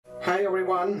Hi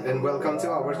everyone and welcome to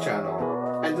our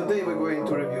channel. And today we're going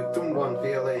to review Thumwan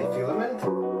PLA filament.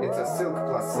 It's a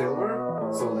Silk+Silver,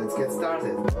 so let's get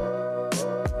started.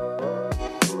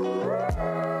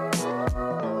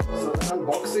 So the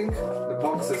unboxing, the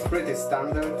box is pretty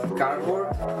standard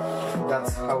cardboard.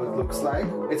 That's how it looks like.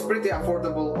 It's pretty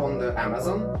affordable on the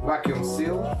Amazon. Vacuum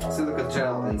seal, silica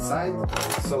gel inside.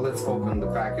 So let's open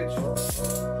the package.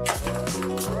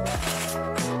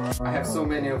 I have so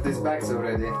many of these bags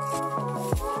already.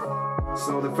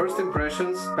 So the first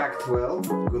impressions, packed well,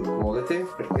 good quality.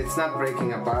 It's not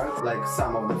breaking apart like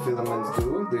some of the filaments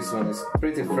do. This one is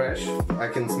pretty fresh. I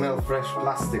can smell fresh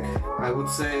plastic. I would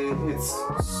say it's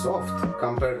soft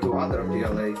compared to other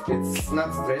PLA. It's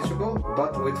not stretchable,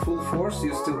 but with full force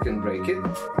you still can break it.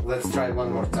 Let's try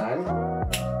one more time.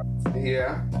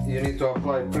 Yeah, you need to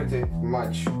apply pretty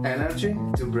much energy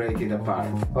to break it apart.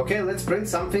 Okay, let's print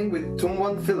something with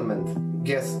Thumwan filament.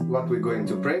 Guess what we're going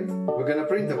to print? We're gonna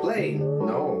print a plane.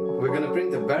 No. We're gonna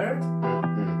print a bird?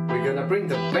 We're gonna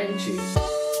print a benchy.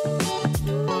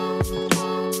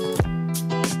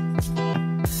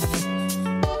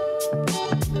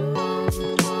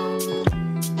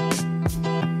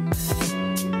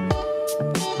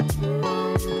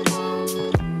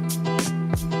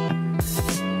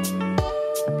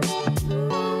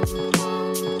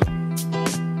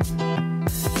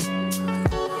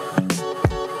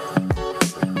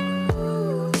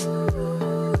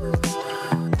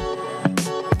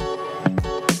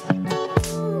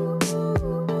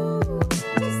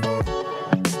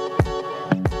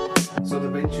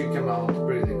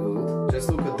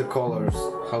 Colors,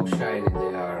 how shiny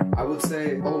they are. I would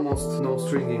say almost no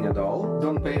stringing at all.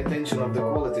 Don't pay attention of the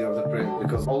quality of the print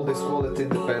because all this quality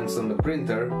depends on the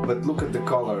printer, but look at the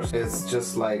colors. It's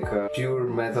just like pure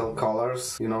metal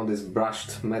colors, you know, this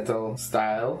brushed metal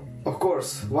style. Of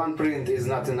course, one print is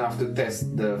not enough to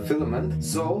test the filament,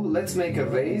 so let's make a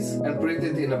vase and print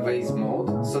it in a vase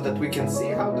mode so that we can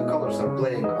see how the colors are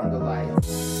playing on the light.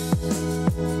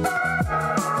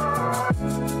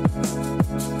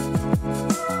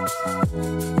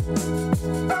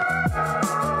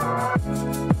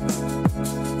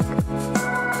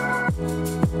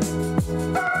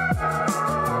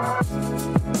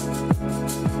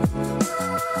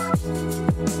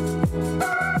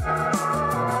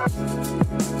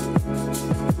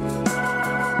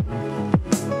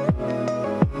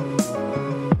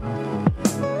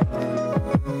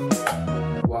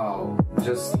 Wow,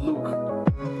 just look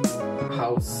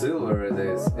how silver it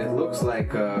is. It looks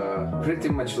like pretty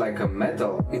much like a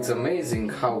metal. It's amazing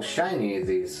how shiny it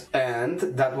is. And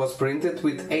that was printed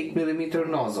with 8mm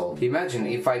nozzle. Imagine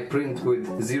if I print with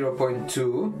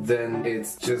 0.2, then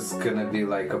it's just gonna be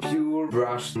like a pure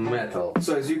brushed metal.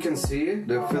 So as you can see,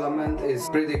 the filament is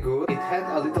pretty good. It had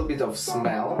a little bit of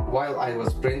smell while I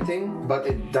was printing, but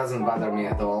it doesn't bother me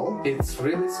at all. It's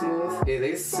really smooth, it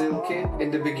is silky. In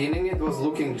the beginning it was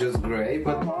looking just gray,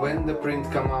 but when the print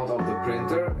come out of the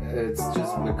printer, it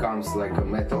just becomes like a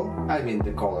metal. I mean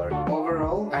the color.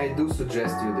 Overall, I do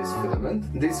suggest you this filament.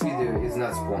 This video is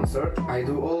not sponsored. I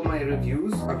do all my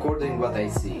reviews according what I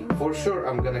see. For sure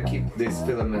I'm gonna keep this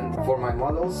filament for my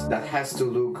models that has to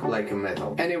look like a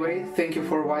metal. Anyway, thank you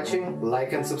for watching,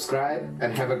 like and subscribe,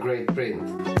 and have a great print.